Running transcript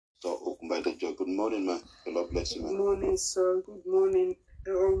morning, man. The Lord bless you, man. Good morning, sir. Good morning.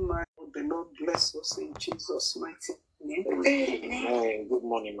 Oh my, the Lord bless us in Jesus' mighty name. Hey, good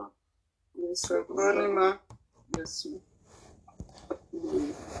morning, ma. Yes, sir. Good morning, ma. Yes, sir.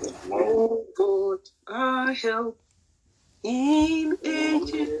 Good morning. Oh God, our help in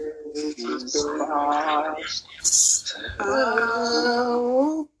ages past.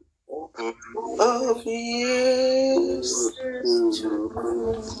 How of years to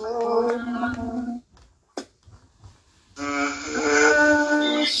come. I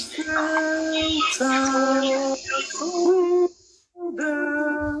shelter from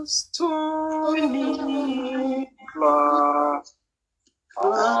the stormy cloud.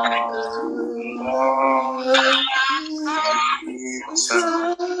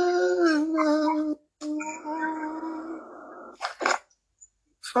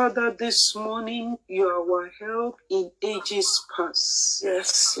 Father, this morning you are our help in ages past.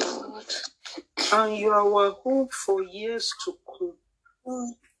 Yes, Lord. And you are our hope for years to come.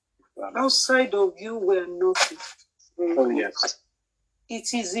 Outside of you, we are nothing. Oh, yes.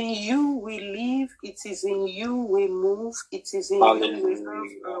 It is in you we live. It is in you we move. It is in you we have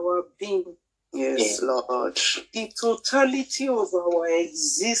our being. Yes, Lord. The totality of our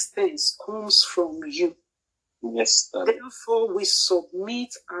existence comes from you. Yes, Daddy. Therefore, we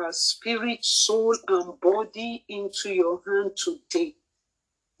submit our spirit, soul, and body into your hand today.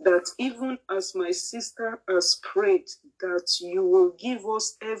 That even as my sister has prayed, that you will give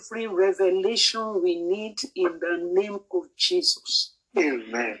us every revelation we need in the name of Jesus.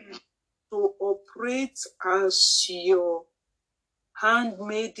 Amen. To operate as your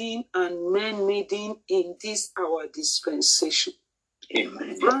handmaiden and manmaiden in this our dispensation.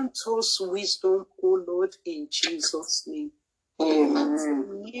 Amen. Grant us wisdom, O Lord, in Jesus' name. Amen. Your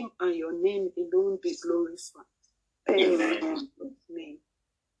name and your name alone be glorified. Amen. Amen.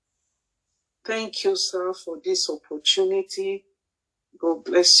 Thank you, sir, for this opportunity. God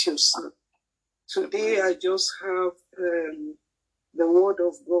bless you, sir. Today I just have the word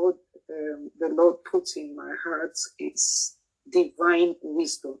of God the Lord put in my heart is divine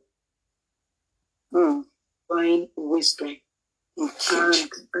wisdom. Divine wisdom.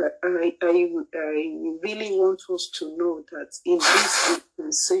 And I really want us to know that in this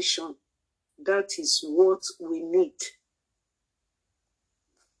dispensation, that is what we need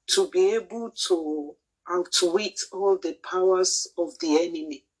to be able to outwit all the powers of the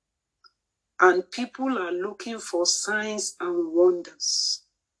enemy. And people are looking for signs and wonders.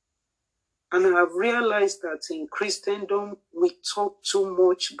 And I have realized that in Christendom, we talk too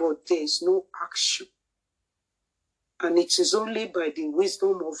much, but there is no action. And it is only by the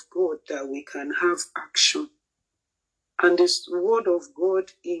wisdom of God that we can have action. And this word of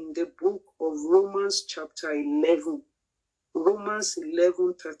God in the book of Romans chapter 11, Romans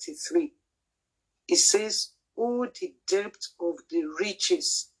 11:33, it says, "Oh, the depth of the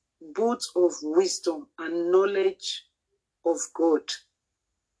riches, both of wisdom and knowledge of God.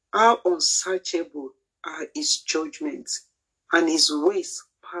 How unsearchable are his judgments, and his ways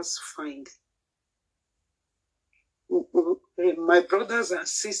past finding." My brothers and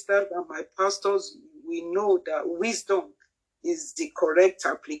sisters and my pastors, we know that wisdom is the correct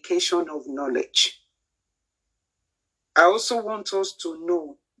application of knowledge. I also want us to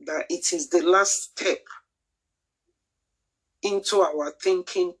know that it is the last step into our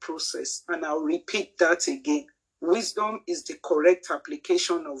thinking process. And I'll repeat that again. Wisdom is the correct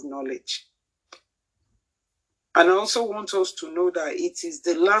application of knowledge. And I also want us to know that it is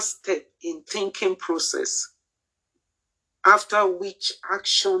the last step in thinking process, after which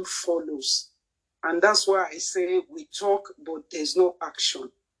action follows. And that's why I say we talk, but there's no action.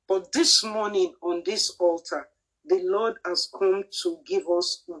 But this morning on this altar, the Lord has come to give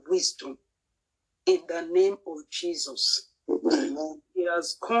us wisdom in the name of Jesus. Amen. He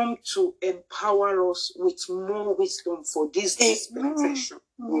has come to empower us with more wisdom for this dispensation.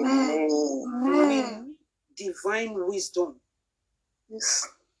 Amen. Divine wisdom. Yes.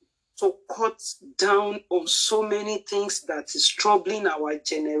 To cut down on so many things that is troubling our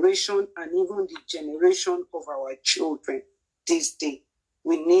generation and even the generation of our children this day.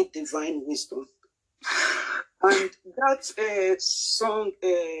 We need divine wisdom. And that song,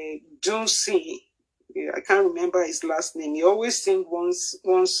 Josie, I can't remember his last name. He always sings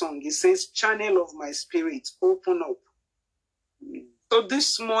one song. He says, "Channel of my spirit, open up." So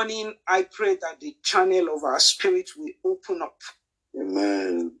this morning, I pray that the channel of our spirit will open up.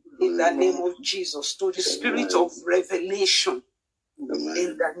 Amen. In the name of Jesus, to the spirit of revelation. Amen.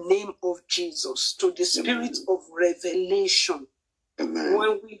 In the name of Jesus, to the spirit of revelation. Amen.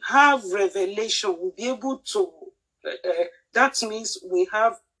 When we have revelation, we'll be able to, that means we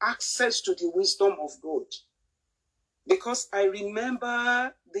have access to the wisdom of God. Because I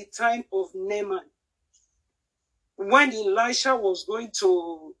remember the time of Naaman, when Elisha was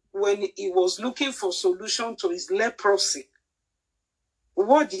when he was looking for solution to his leprosy.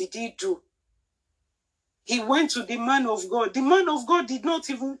 What did he do? He went to the man of God. The man of God did not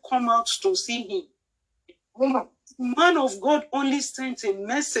even come out to see him. The man of God only sent a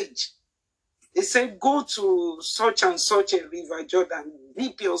message. He said, go to such and such a river, Jordan,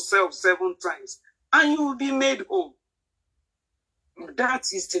 dip yourself 7 times, and you will be made whole. That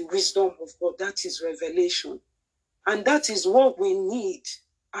is the wisdom of God. That is revelation. And that is what we need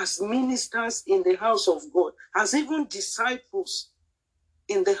as ministers in the house of God, as even disciples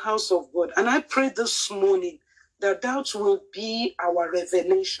in the house of God. And I pray this morning that that will be our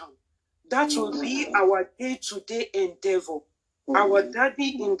revelation. That will be our day-to-day endeavor. Our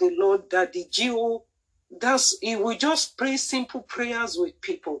daddy in the Lord, Daddy Gio, he will just pray simple prayers with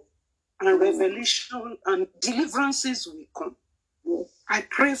people, and revelation and deliverances will come. I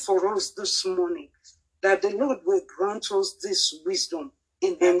pray for us this morning that the Lord will grant us this wisdom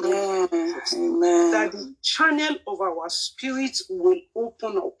in the name of Jesus. That the channel of our spirit will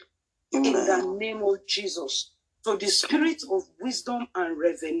open up in the name of Jesus to the spirit of wisdom and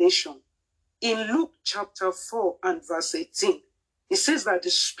revelation. In Luke chapter 4 and verse 18, it says that the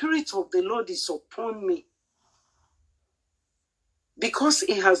Spirit of the Lord is upon me because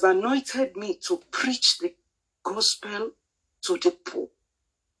he has anointed me to preach the gospel to the poor.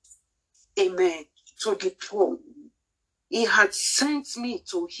 Amen. To the poor. He had sent me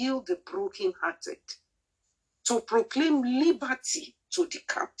to heal the brokenhearted, to proclaim liberty to the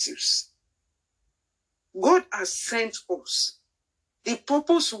captives. God has sent us. The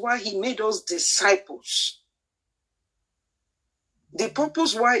purpose why he made us disciples, the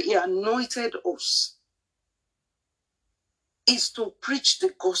purpose why he anointed us, is to preach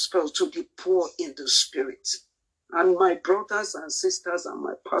the gospel to the poor in the spirit. And my brothers and sisters and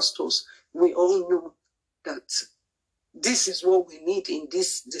my pastors, we all know that this is what we need in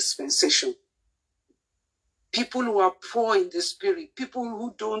this dispensation. People who are poor in the spirit, people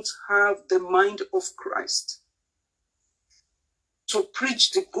who don't have the mind of Christ, to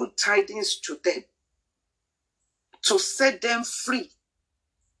preach the good tidings to them, to set them free.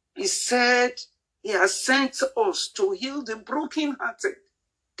 He said he has sent us to heal the brokenhearted.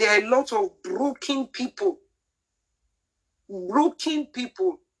 There are a lot of broken people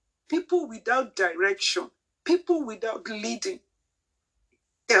people without direction, people without leading.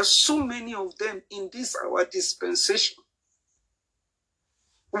 There are so many of them in this our dispensation,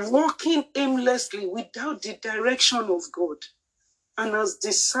 walking aimlessly without the direction of God. And as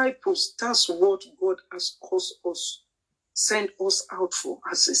disciples, that's what God has caused us, sent us out for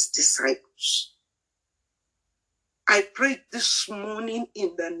as his disciples. I pray this morning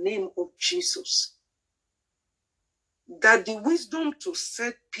in the name of Jesus that the wisdom to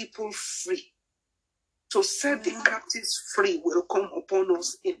set people free, to set the captives free, will come upon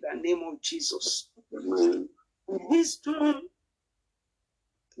us in the name of Jesus. Amen. Wisdom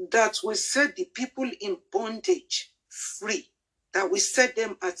that will set the people in bondage free, that will set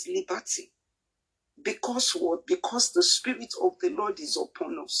them at liberty. Because what? Because the Spirit of the Lord is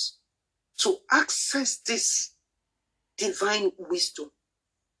upon us. To access this divine wisdom,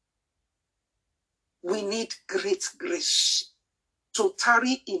 we need great grace to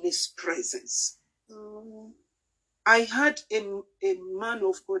tarry in his presence. I had a man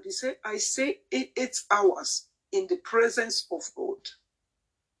of God, he said, I say 8 hours in the presence of God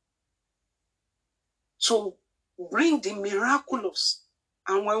to bring the miraculous.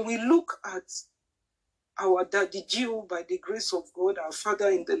 And when we look at our Daddy Gio, by the grace of God, our Father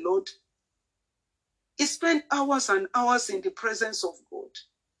in the Lord, he spent hours and hours in the presence of God.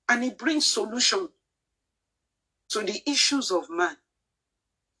 And he brings solution to the issues of man.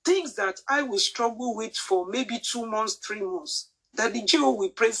 Things that I will struggle with for maybe 2 months, 3 months. Daddy Gio will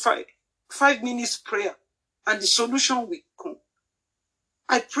pray 5 minutes prayer, and the solution will come.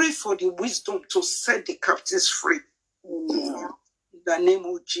 I pray for the wisdom to set the captives free. In the name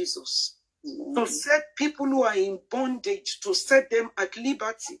of Jesus. To set people who are in bondage, to set them at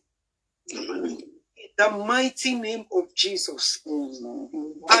liberty. In the mighty name of Jesus.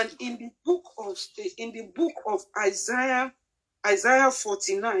 And in the book of Isaiah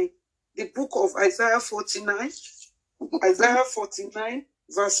 49, the book of Isaiah 49,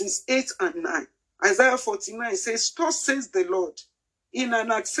 verses 8 and 9. Isaiah 49 says, thus says the Lord, in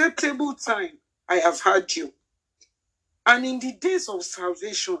an acceptable time I have heard you, and in the days of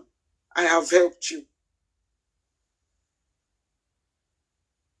salvation I have helped you.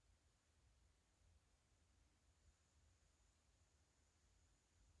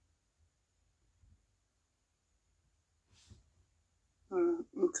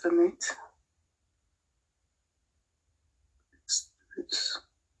 internet.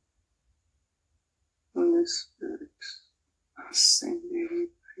 Holy Spirit, ascend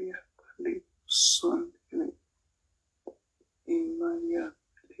Sunday, Imaya,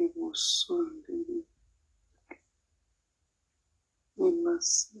 Libo Sunday,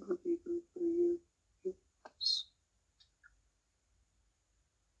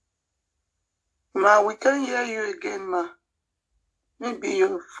 Ma, we can't hear you again, Ma. Maybe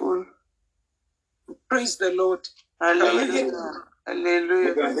your phone. Praise the Lord. Hallelujah.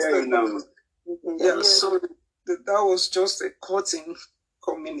 Hallelujah. can hear you now. Yeah, so that was just a cutting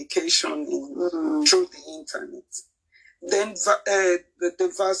communication through the internet. Then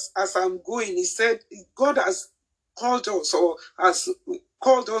the verse, as I'm going, he said, God has called us, or has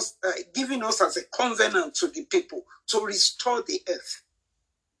called us, giving us as a covenant to the people to restore the earth,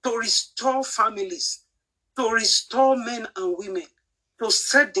 to restore families, to restore men and women, to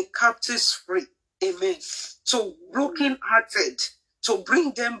set the captives free. Amen. To broken-hearted, to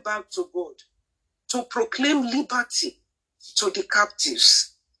bring them back to God, to proclaim liberty to the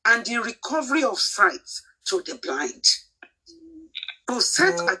captives and the recovery of sight to the blind, to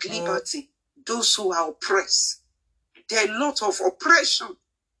set at liberty those who are oppressed. There are a lot of oppression,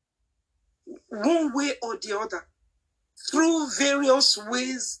 one way or the other, through various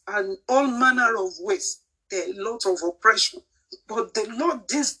ways and all manner of ways. There are a lot of oppression. But the Lord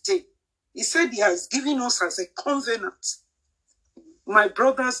this day, he said he has given us as a covenant. My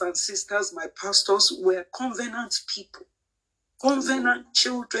brothers and sisters, my pastors, were covenant people, covenant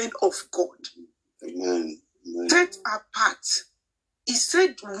children of God. Amen. Amen. Set apart. He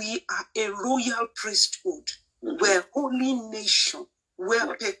said we are a royal priesthood. We're a holy nation.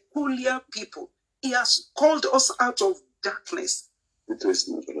 We're peculiar people. He has called us out of darkness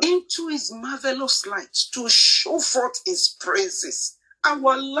into his marvelous light to show forth his praises.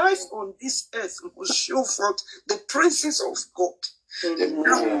 Our life on this earth must show forth the praises of God.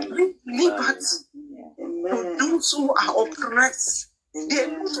 And bring liberty to those who are oppressed.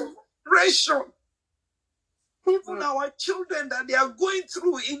 There is oppression. Even our children that they are going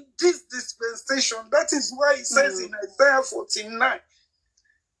through in this dispensation. That is why it says in Isaiah 49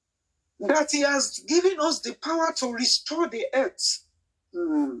 that he has given us the power to restore the earth.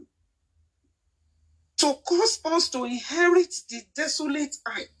 To cause us to inherit the desolate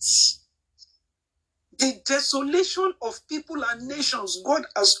heights. The desolation of people and nations, God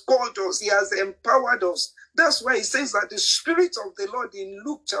has called us. He has empowered us. That's why he says that the Spirit of the Lord in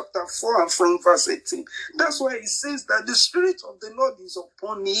Luke chapter 4 and from verse 18. That's why he says that the Spirit of the Lord is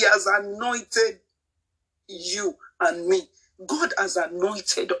upon me. He has anointed you and me. God has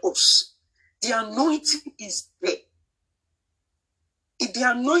anointed us. The anointing is there.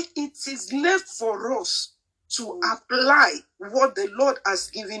 It is left for us to apply what the Lord has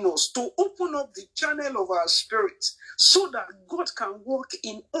given us, to open up the channel of our spirit so that God can work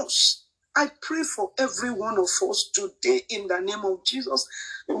in us. I pray for every one of us today in the name of Jesus,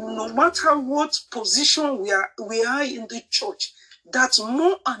 no matter what position we are in the church, that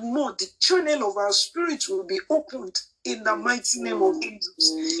more and more the channel of our spirit will be opened in the mighty name of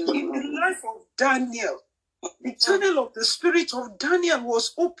Jesus. In the life of Daniel, the channel of the spirit of Daniel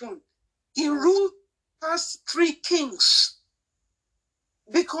was open. He ruled past 3 kings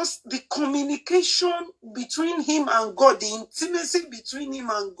because the communication between him and God, the intimacy between him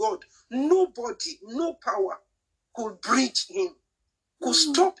and God, nobody, no power could breach him, could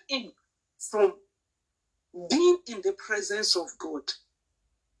stop him from being in the presence of God.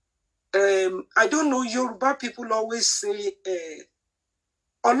 I don't know, Yoruba people always say,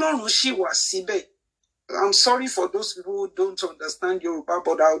 Ọlọ́run ṣì wà síbẹ̀. I'm sorry for those people who don't understand Yoruba,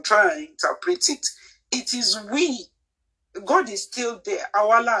 but I'll try and interpret it. It is we. God is still there.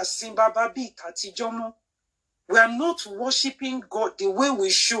 Awala Simbaba bi Katijomo. We are not worshiping God the way we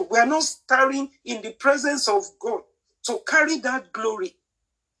should. We are not starring in the presence of God to carry that glory.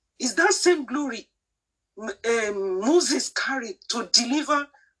 It's that same glory Moses carried to deliver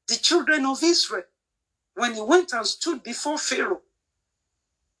the children of Israel when he went and stood before Pharaoh.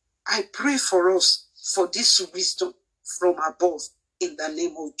 I pray for us for this wisdom from above in the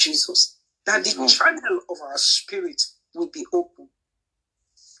name of Jesus, that the channel of our spirit will be open.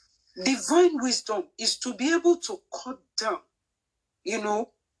 Divine wisdom is to be able to cut down,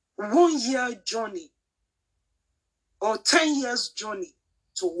 1 year journey or 10 years journey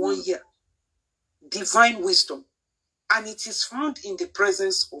to 1 year. Divine wisdom. And it is found in the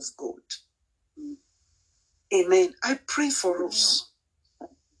presence of God. Amen. I pray for us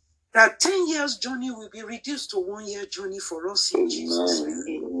that 10 years journey will be reduced to 1 year journey for us in Jesus'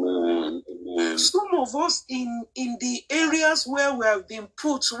 name. Amen. Some of us in the areas where we have been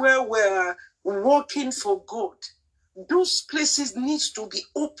put, where we're working for God, those places need to be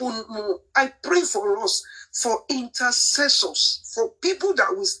open more. I pray for us, for intercessors, for people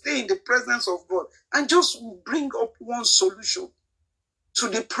that will stay in the presence of God and just bring up one solution to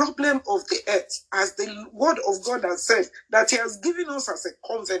the problem of the earth, as the word of God has said, that he has given us as a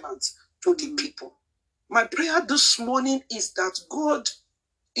covenant to the people. My prayer this morning is that God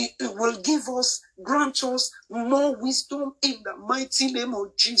it will give us, grant us more wisdom in the mighty name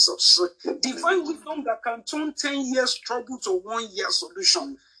of Jesus. Divine wisdom that can turn 10 years trouble to 1 year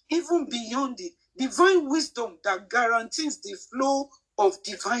solution, even beyond it. Divine wisdom that guarantees the flow of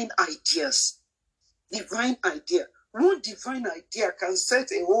divine ideas. Divine idea. One divine idea can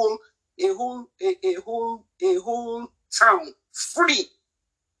set a whole town free.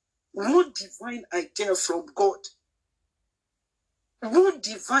 One divine idea from God. One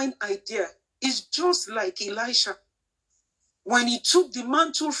divine idea is just like Elisha. When he took the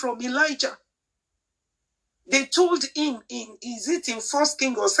mantle from Elijah, they told him is it in 1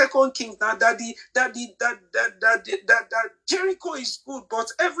 King or 2 King that Jericho is good,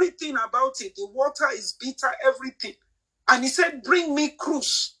 but everything about it, the water is bitter, everything. And he said, bring me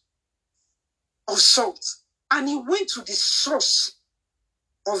cruse of salt. And he went to the source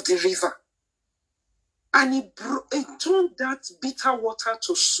of the river. And he turned that bitter water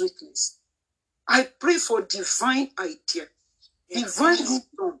to sweetness. I pray for divine idea, divine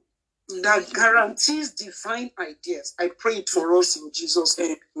wisdom that guarantees divine ideas. I pray it for us in Jesus'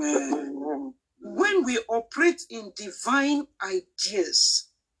 name. Amen. When we operate in divine ideas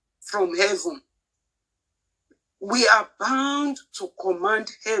from heaven, we are bound to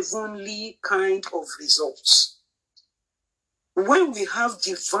command heavenly kind of results. When we have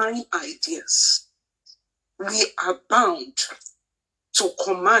divine ideas, we are bound to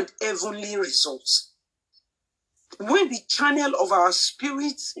command heavenly results. When the channel of our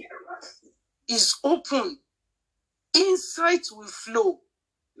spirit is open, insight will flow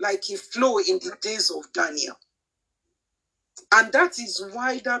like it flowed in the days of Daniel. And that is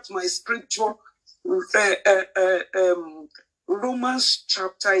why that my scripture, Romans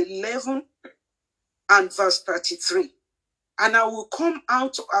chapter 11 and verse 33. And I will come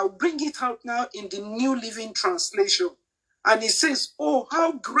out, I'll bring it out now in the New Living Translation. And it says, oh,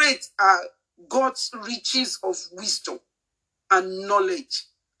 how great are God's riches of wisdom and knowledge.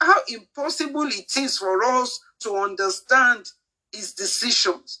 How impossible it is for us to understand his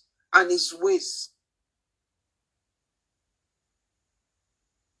decisions and his ways.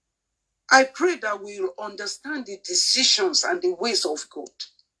 I pray that we will understand the decisions and the ways of God.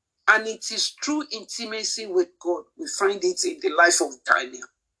 And it is through intimacy with God we find it in the life of Daniel.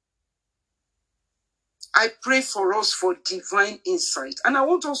 I pray for us for divine insight. And I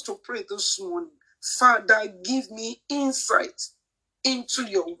want us to pray this morning. Father, give me insight into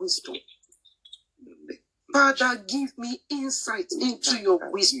your wisdom. Father, give me insight into your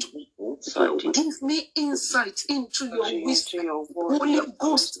wisdom. Give me insight into your wisdom. Holy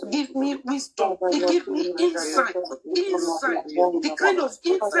Ghost, give me wisdom. Give me insight. Insight. The kind of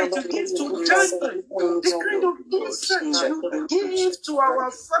insight you give to Daniel. The kind of insight you give to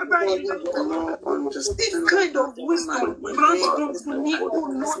our Father in the Lord. This kind of wisdom grant unto me, O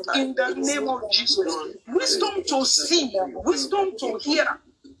Lord, in the name of Jesus. Wisdom to see, wisdom to hear,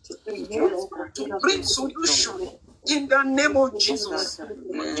 wisdom to bring solution in the name of Jesus.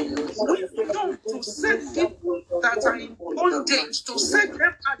 Wisdom to set people that are in bondage, to set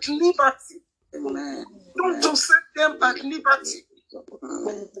them at liberty. Wisdom to set them at liberty.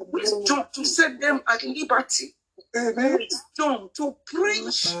 Wisdom to set them at liberty. Wisdom to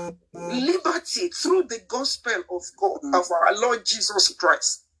preach liberty through the gospel of God, of our Lord Jesus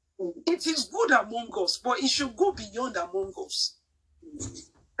Christ. It is good among us, but it should go beyond among us.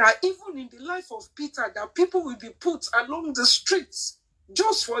 That even in the life of Peter, that people will be put along the streets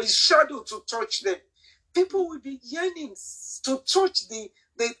just for his shadow to touch them. People will be yearning to touch the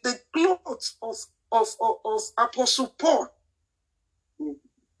clothes of Apostle Paul.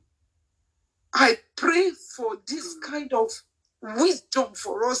 I pray for this kind of wisdom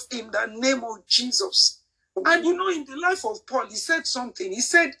for us in the name of Jesus. And you know, in the life of Paul, he said something. He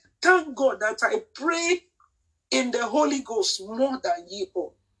said, thank God that I pray in the Holy Ghost more than ye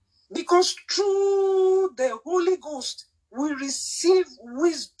all. Because through the Holy Ghost, we receive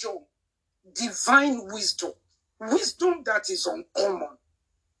wisdom, divine wisdom, wisdom that is uncommon,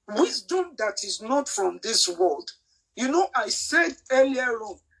 wisdom that is not from this world. You know, I said earlier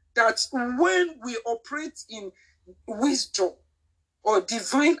on that when we operate in wisdom or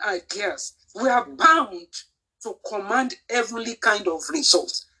divine ideas, we are bound to command heavenly kind of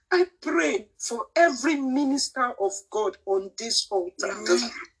results. I pray for every minister of God on this altar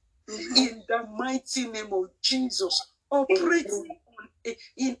in the mighty name of Jesus. Operate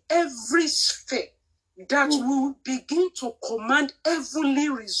in every sphere that will begin to command heavenly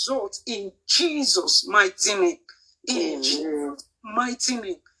results in Jesus' mighty name. In Jesus' mighty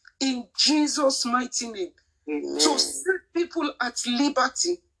name. In Jesus' mighty name. To set people at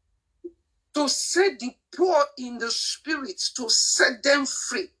liberty, to set the poor in the spirit, to set them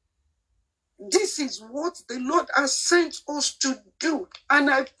free. This is what the Lord has sent us to do. And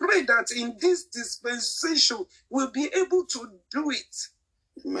I pray that in this dispensation, we'll be able to do it.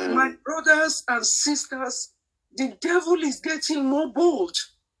 Amen. My brothers and sisters, the devil is getting more bold.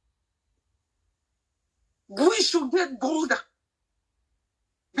 We should get bolder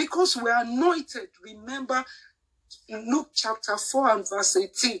because we are anointed. Remember Luke chapter 4 and verse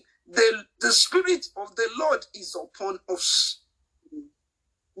 18. The Spirit of the Lord is upon us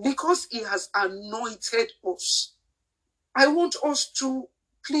because he has anointed us. I want us to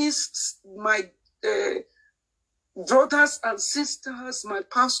please, my brothers and sisters, my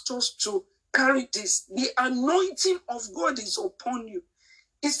pastors, to carry this. The anointing of God is upon you.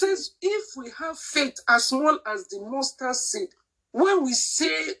 It says, if we have faith as small as the mustard seed, when we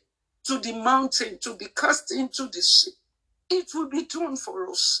say to the mountain to be cast into the sea, it will be done for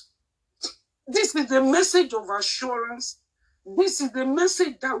us. This is the message of assurance. This is the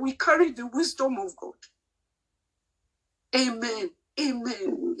message that we carry the wisdom of God. Amen.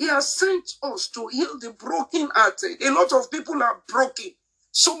 Amen. He has sent us to heal the brokenhearted. A lot of people are broken.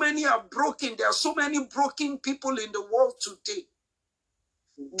 So many are broken. There are so many broken people in the world today.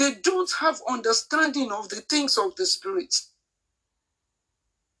 They don't have understanding of the things of the Spirit.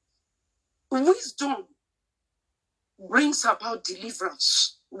 Wisdom brings about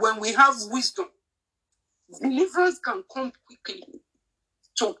deliverance. When we have wisdom, deliverance can come quickly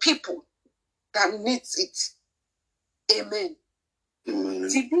to people that needs it. Amen. Amen.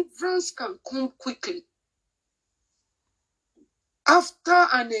 Deliverance can come quickly. After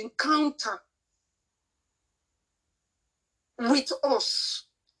an encounter with us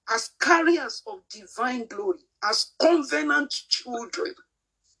as carriers of divine glory, as covenant children,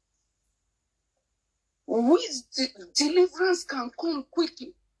 deliverance can come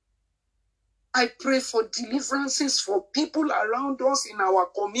quickly. I pray for deliverances for people around us in our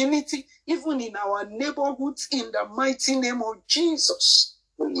community, even in our neighborhoods, in the mighty name of Jesus.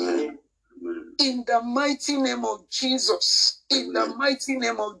 Amen. In the mighty name of Jesus. In the mighty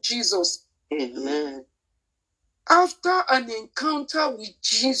name of Jesus. Amen. After an encounter with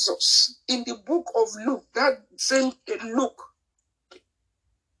Jesus, in the book of Luke, that same Luke,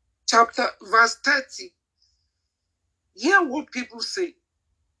 chapter, verse 30, hear what people say.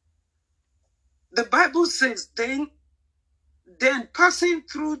 The Bible says, then passing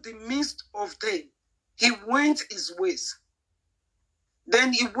through the midst of them, he went his ways.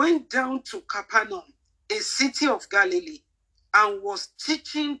 Then he went down to Capernaum, a city of Galilee, and was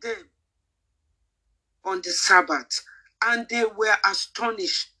teaching them on the Sabbath. And they were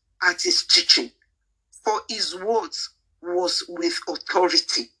astonished at his teaching, for his words was with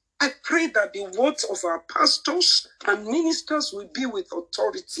authority. I pray that the words of our pastors and ministers will be with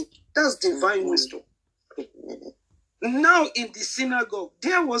authority. That's divine wisdom. Now in the synagogue,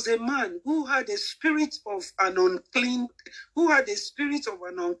 there was a man who had a spirit of an unclean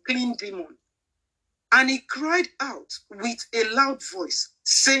demon. And he cried out with a loud voice,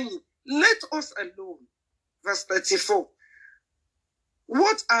 saying, let us alone. Verse 34.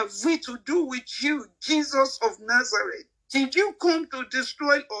 What have we to do with you, Jesus of Nazareth? Did you come to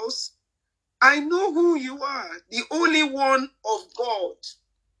destroy us? I know who you are, the Holy One of God.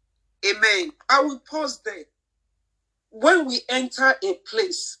 Amen. I will pause there. When we enter a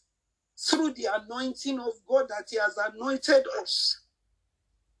place through the anointing of God that he has anointed us,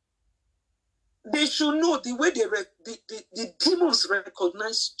 they should know the way the demons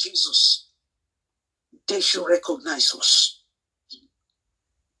recognize Jesus. They should recognize us.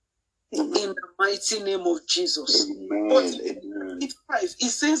 In the mighty name of Jesus. Amen. But in 5, it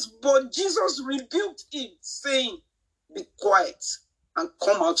says, but Jesus rebuked him, saying, be quiet and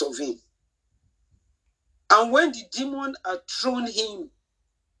come out of him. And when the demon had thrown him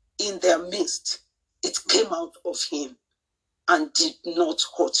in their midst, it came out of him and did not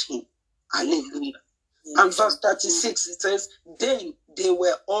hurt him. Hallelujah. And verse 36, it says, then they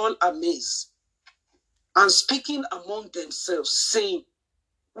were all amazed and speaking among themselves, saying,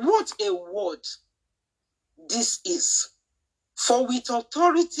 what a word this is. For with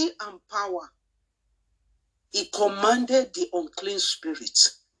authority and power, he commanded the unclean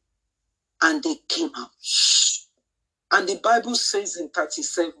spirits, and they came out. And the Bible says in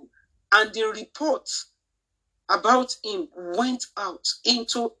 37, and the report about him went out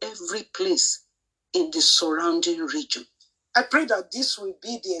into every place in the surrounding region. I pray that this will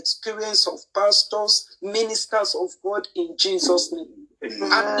be the experience of pastors, ministers of God in Jesus' name.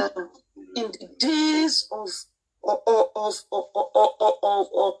 And in the days of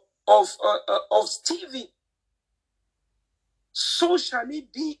Stephen, so shall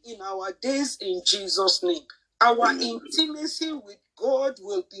it be in our days in Jesus' name. Our intimacy with God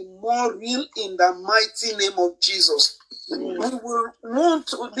will be more real in the mighty name of Jesus. We will want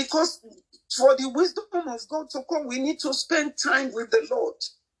to, because for the wisdom of God to come, we need to spend time with the Lord.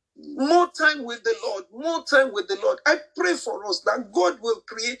 More time with the Lord, more time with the Lord. I pray for us that God will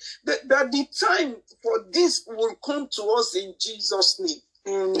create, that the time for this will come to us in Jesus' name.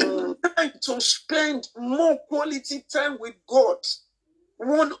 Time to spend more quality time with God,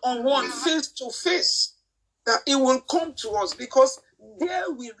 one-on-one, face-to-face, that it will come to us, because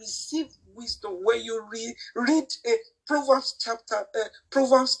there we receive wisdom. When you read Proverbs chapter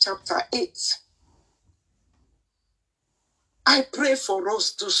 8, I pray for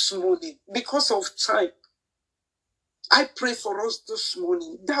us this morning, because of time. I pray for us this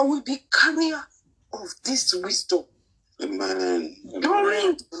morning that we be carrier of this wisdom. Amen.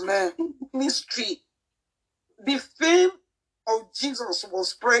 During the ministry, the fame of Jesus was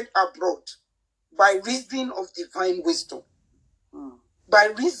spread abroad by reason of divine wisdom. By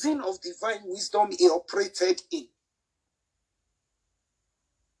reason of divine wisdom he operated in.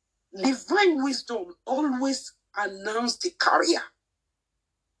 Divine wisdom always announces the carrier.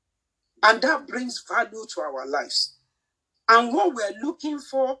 And that brings value to our lives. And what we're looking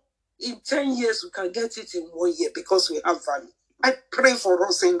for in 10 years, we can get it in 1 year because we have value. I pray for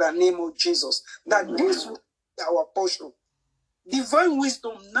us in the name of Jesus that this will be our portion. Divine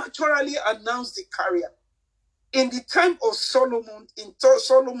wisdom naturally announced the carrier. In the time of Solomon, in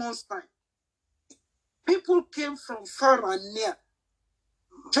Solomon's time, people came from far and near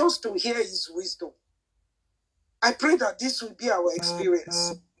just to hear his wisdom. I pray that this will be our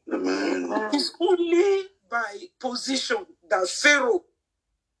experience. Amen. It's only by position that Pharaoh,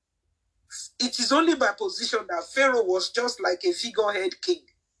 it is only by position that Pharaoh was just like a figurehead king.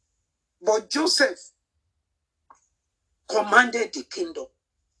 But Joseph commanded the kingdom.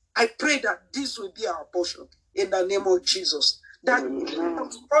 I pray that this will be our portion in the name of Jesus. That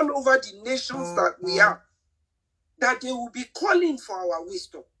all over the nations that we are, that they will be calling for our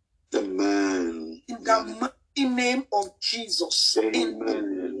wisdom. Amen. In the mighty name of Jesus.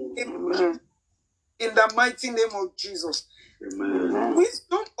 Amen. In the mighty name of Jesus. Amen.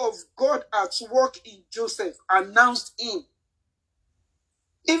 Wisdom of God at work in Joseph announced him.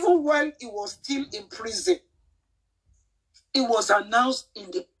 Even while he was still in prison, it was announced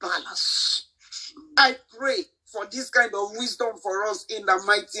in the palace. I pray for this kind of wisdom for us in the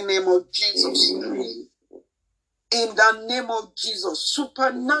mighty name of Jesus. Amen. In the name of Jesus.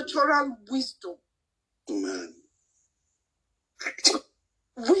 Supernatural wisdom. Amen.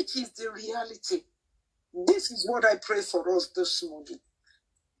 Which is the reality. This is what I pray for us this morning.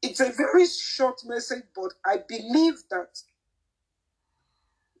 It's a very short message, but I believe that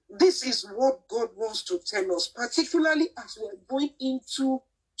this is what God wants to tell us, particularly as we're going into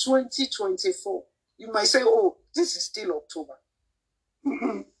 2024. You might say, oh, this is still October.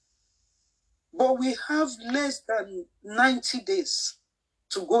 But we have less than 90 days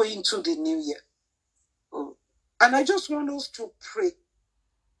to go into the new year. And I just want us to pray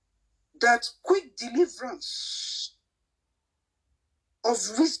that quick deliverance of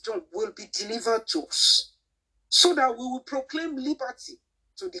wisdom will be delivered to us, so that we will proclaim liberty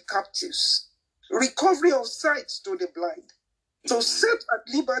to the captives, recovery of sight to the blind, to set at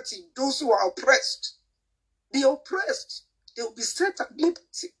liberty those who are oppressed. The oppressed, they will be set at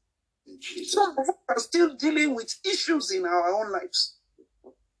liberty. Some of us are still dealing with issues in our own lives.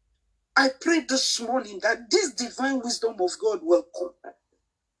 I pray this morning that this divine wisdom of God will come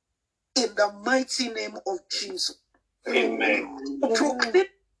in the mighty name of Jesus. Amen. To proclaim the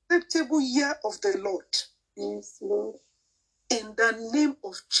acceptable year of the Lord. Yes, Lord. In the name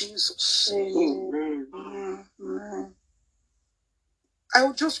of Jesus. Amen.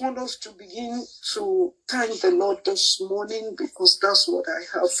 I just want us to begin to thank the Lord this morning, because that's what I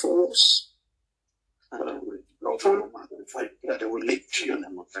have for us. Lord, that I will lift your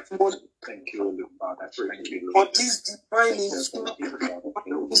name up. Thank you, Father. Thank you, For Lord. this divine intimate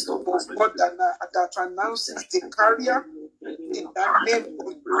wisdom of God that announces the carrier in the name of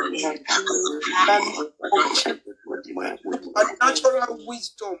Jesus. A natural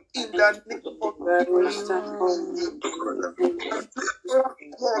wisdom in the name of Jesus. A natural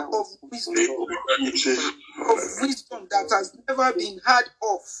call of wisdom that has never been heard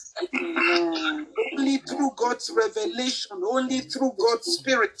of. Amen. Only through God's revelation, only through God's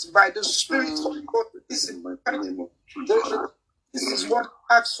Spirit, by the Spirit of God. This is what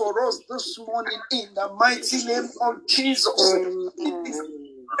I ask for us this morning in the mighty name of Jesus.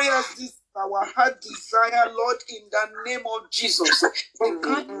 Prayers, this is our heart desire, Lord, in the name of Jesus. The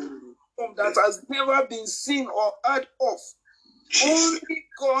kind that has never been seen or heard of. Only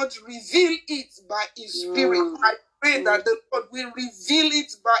God reveal it by His Spirit. I pray that the Lord will reveal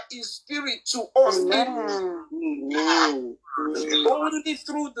it by His Spirit to us. Only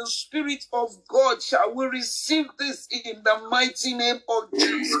through the Spirit of God shall we receive this in the mighty name of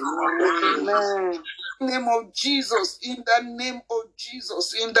Jesus. Name of Jesus, in the name of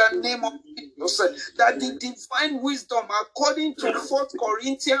Jesus, in the name of Jesus, that the divine wisdom, according to 4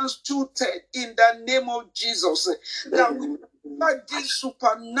 Corinthians 2:10, in the name of Jesus, that we have this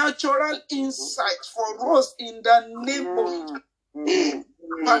supernatural insight for us in the name of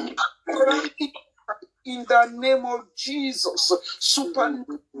in the name of Jesus, supernatural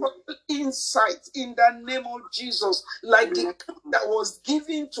insight in the name of Jesus, like the that was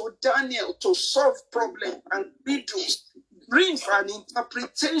given to Daniel to solve problems and riddles, dreams and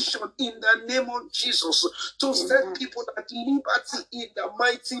interpretation in the name of Jesus, to set people at liberty in the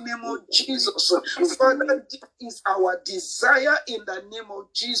mighty name of Jesus. Father, this is our desire in the name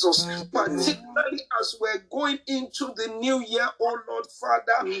of Jesus, particularly as we're going into the new year, oh Lord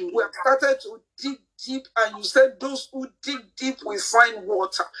Father. We have started to dig deep, and you said those who dig deep will find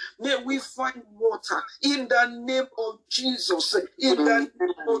water. May we find water in the name of Jesus. In the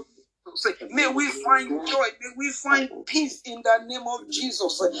name of Jesus. May we find joy. May we find peace in the name of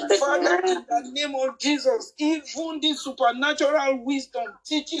Jesus. Father, in the name of Jesus, even the supernatural wisdom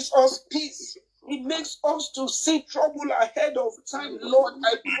teaches us peace. It makes us to see trouble ahead of time. Lord,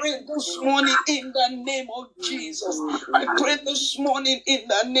 I pray this morning in the name of Jesus. I pray this morning in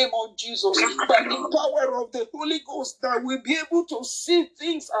the name of Jesus, by the power of the Holy Ghost, that we'll be able to see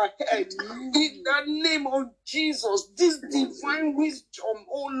things ahead. In the name of Jesus, this divine wisdom,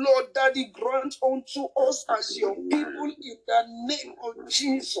 oh Lord, that He grant unto us as your people in the name of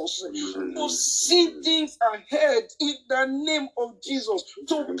Jesus, to see things ahead in the name of Jesus,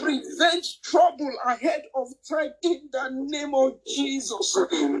 to prevent trouble ahead of time in the name of Jesus.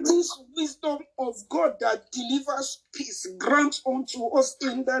 This wisdom of God that delivers peace grant unto us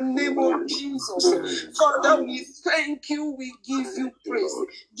in the name of Jesus. Father, we thank you, we give you praise.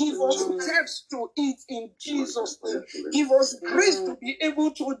 Give us steps to it in Jesus' name. Give us grace to be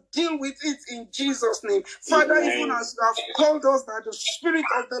able to deal with it in Jesus' name. Father, even as you have called us that the Spirit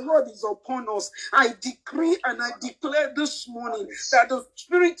of the Lord is upon us, I decree and I declare this morning that the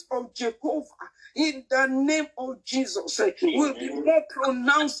Spirit of Jehovah, in the name of Jesus, will be more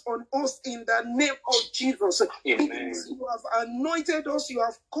pronounced on us in the name of Jesus. Because you have anointed us, you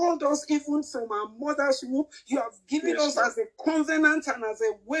have called us even from our mother's womb, you have given us as a covenant and as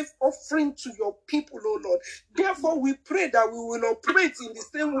a wave offering to your people, oh Lord. Therefore, we pray that we will operate in the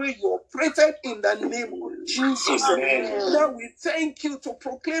same way you operated in the name of Jesus. That we thank you to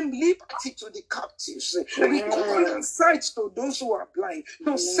proclaim liberty to the captives, recovery sight to those who are blind,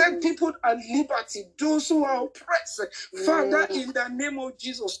 to set people at liberty, those who are oppressed. Father, in the name of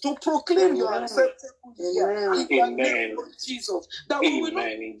Jesus, to proclaim your acceptable year in the name of Jesus. That we will not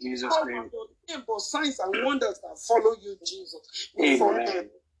in Jesus' call name. on your name, but signs and wonders that follow you, Jesus. Amen.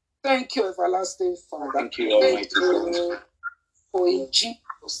 Thank you, everlasting Father. Thank you, Almighty God. For in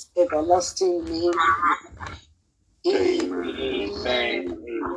Jesus' everlasting name. Amen. Amen.